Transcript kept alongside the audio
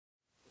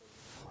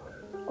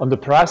On the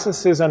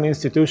processes and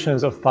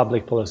institutions of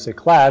public policy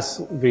class,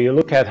 we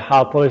look at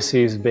how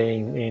policy is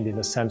being made in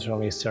the Central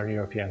and Eastern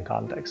European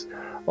context.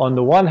 On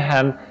the one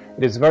hand,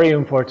 it is very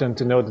important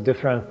to know the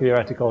different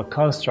theoretical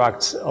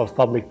constructs of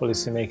public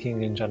policy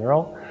making in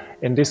general.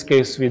 In this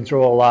case, we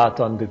draw a lot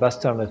on the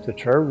Western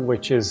literature,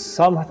 which is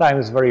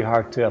sometimes very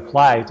hard to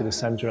apply to the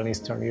Central and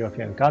Eastern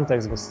European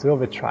context, but still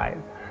we try.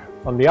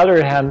 On the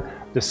other hand,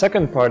 the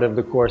second part of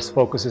the course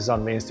focuses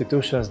on the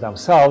institutions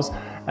themselves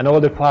and all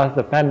the path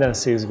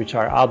dependencies which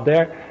are out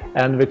there,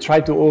 and we try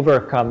to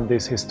overcome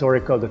these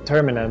historical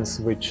determinants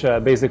which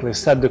basically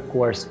set the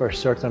course for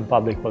certain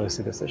public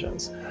policy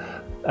decisions.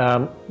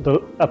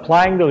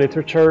 Applying the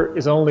literature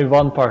is only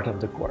one part of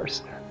the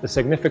course. The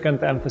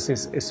significant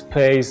emphasis is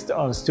placed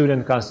on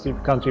student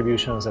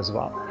contributions as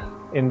well.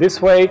 In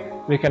this way,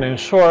 we can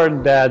ensure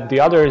that the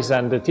others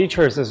and the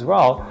teachers as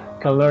well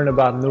can learn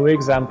about new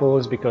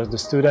examples, because the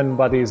student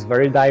body is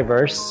very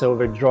diverse, so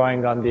we're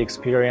drawing on the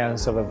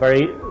experience of a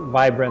very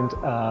vibrant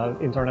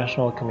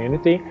international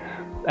community.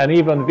 And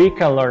even we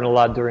can learn a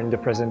lot during the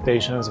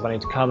presentations when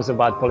it comes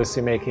about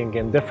policymaking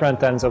in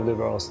different ends of the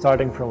world,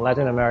 starting from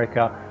Latin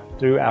America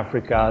through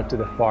Africa to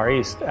the Far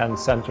East and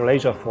Central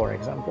Asia, for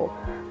example.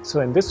 So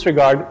in this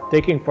regard,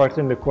 taking part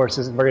in the course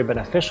is very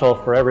beneficial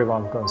for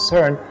everyone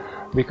concerned,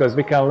 because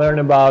we can learn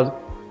about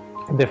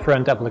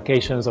different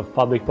applications of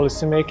public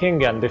policy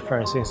making and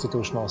different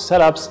institutional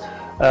setups,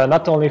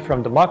 not only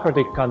from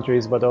democratic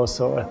countries, but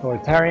also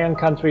authoritarian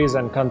countries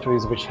and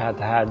countries which had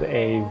had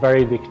a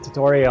very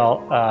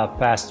dictatorial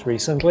past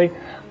recently.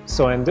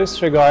 So in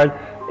this regard,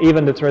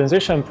 even the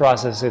transition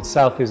process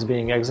itself is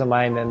being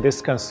examined, and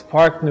this can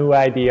spark new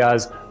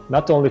ideas,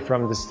 not only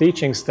from the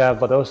teaching staff,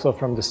 but also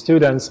from the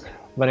students,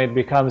 when it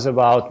becomes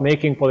about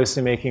making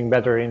policy making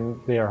better in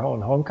their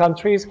own home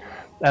countries.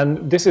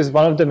 And this is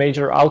one of the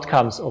major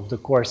outcomes of the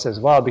course as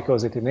well,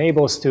 because it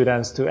enables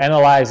students to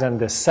analyze and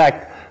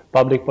dissect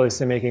public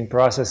policy making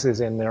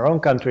processes in their own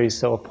countries,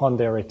 so upon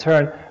their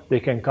return, they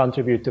can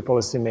contribute to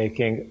policy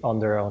making on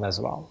their own as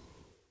well.